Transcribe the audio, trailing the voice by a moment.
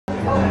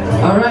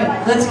All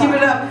right, let's give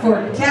it up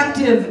for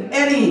Captive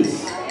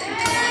Eddies.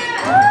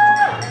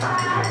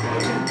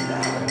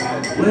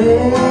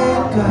 Wake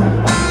up,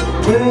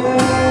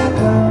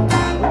 wake up,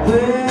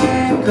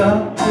 wake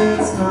up,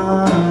 it's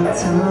not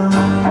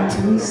time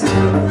to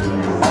sleep.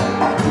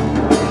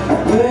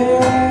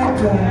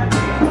 Wake up,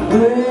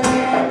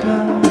 wake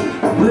up,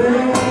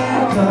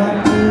 wake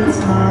up, it's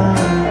not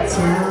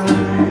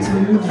time to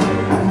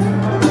dream.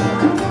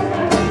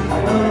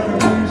 All the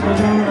things you're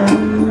gonna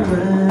do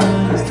when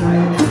you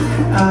step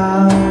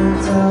out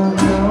of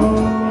your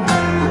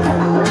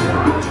head.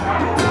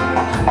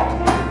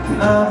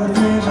 All the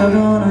things you're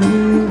gonna do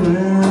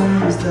when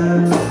you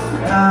step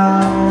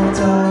out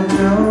of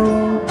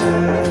your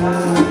bed.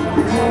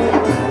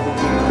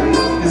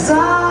 'Cause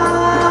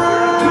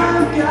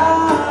I've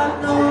got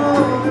no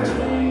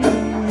dream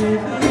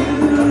if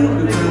you,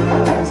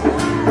 because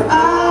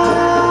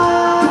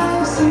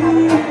I've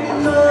seen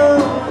no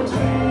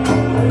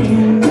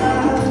dream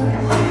that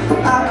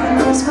I can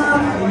rest my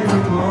feet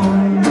upon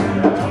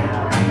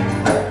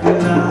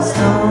without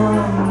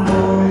stumbling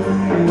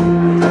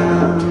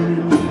down.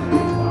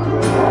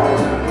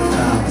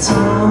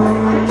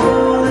 Tumbling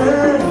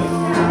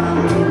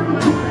down.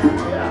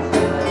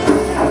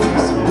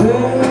 So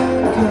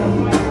wake up,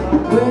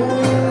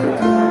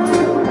 wake up,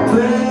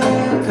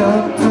 wake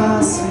up,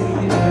 I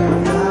see a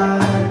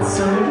light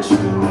so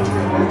true.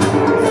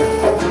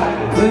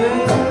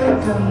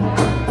 Wake up,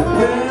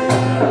 wake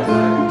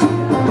up,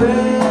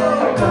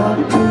 wake up,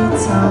 the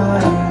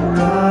time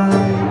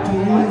right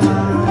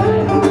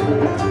behind.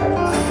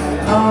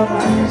 All the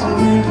things you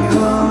think you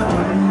are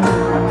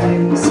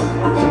enemies.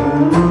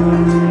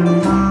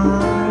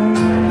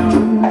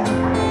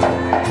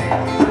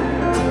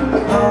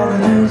 All the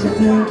things you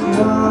think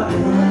you are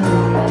in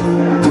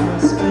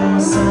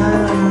space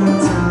and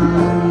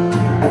time.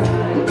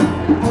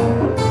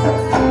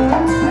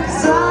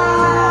 'Cause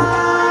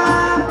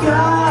I've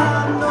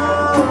got no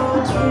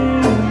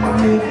dream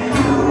with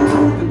you,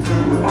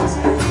 because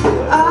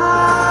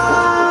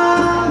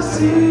I've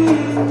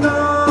seen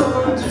no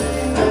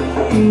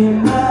dream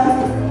that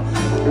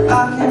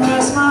I can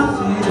rest my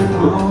feet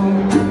upon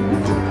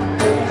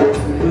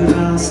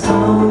without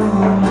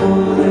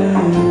stumbling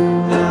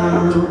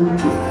down.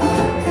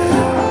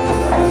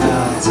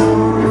 Without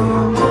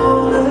tumbling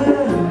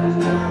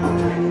down.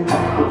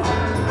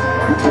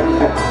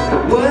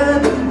 Where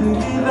do we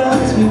live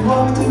as we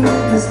walk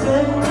through this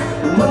day?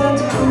 And where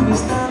do we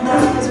stand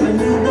as we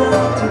kneel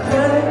down to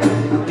pray?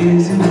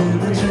 Is it in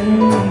the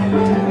dream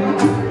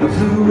of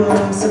who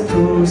we're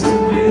supposed to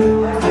be?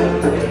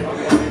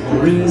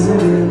 Or is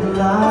it in the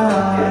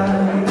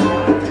light?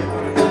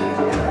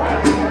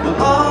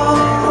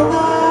 All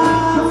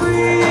that we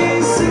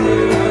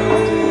see,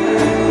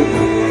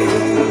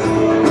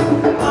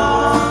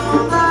 all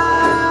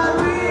that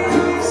we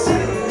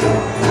see.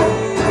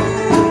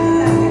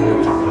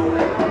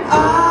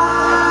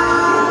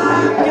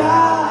 I've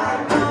got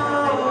no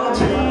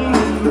dream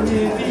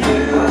if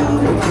you,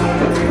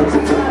 because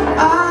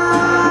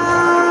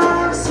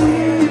I've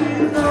seen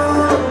no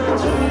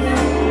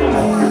dream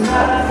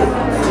that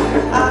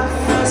I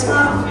can rest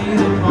my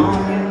feet upon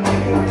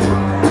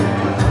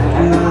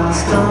without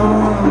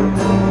stumbling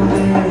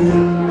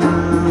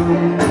down,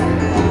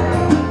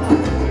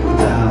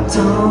 without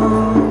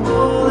tumbling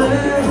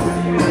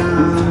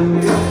down.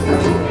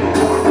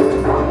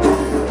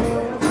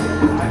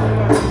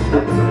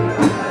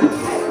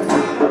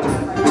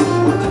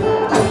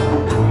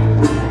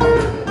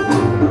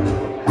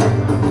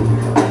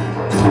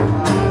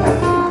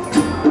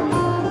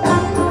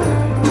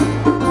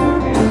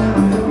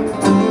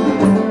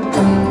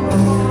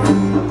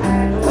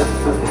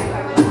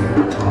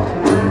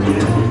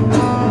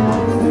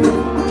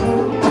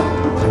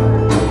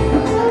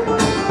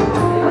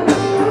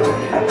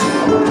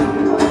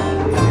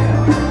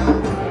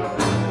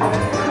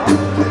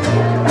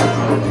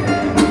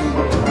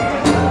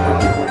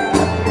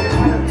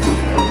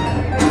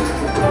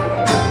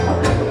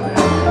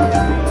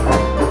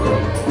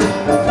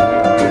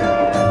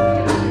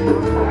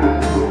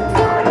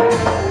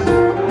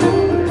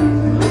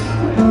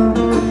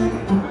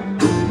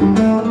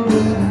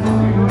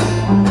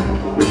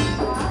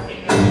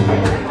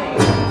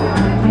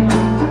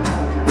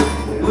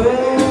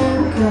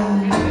 Wake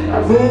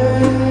up,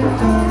 wake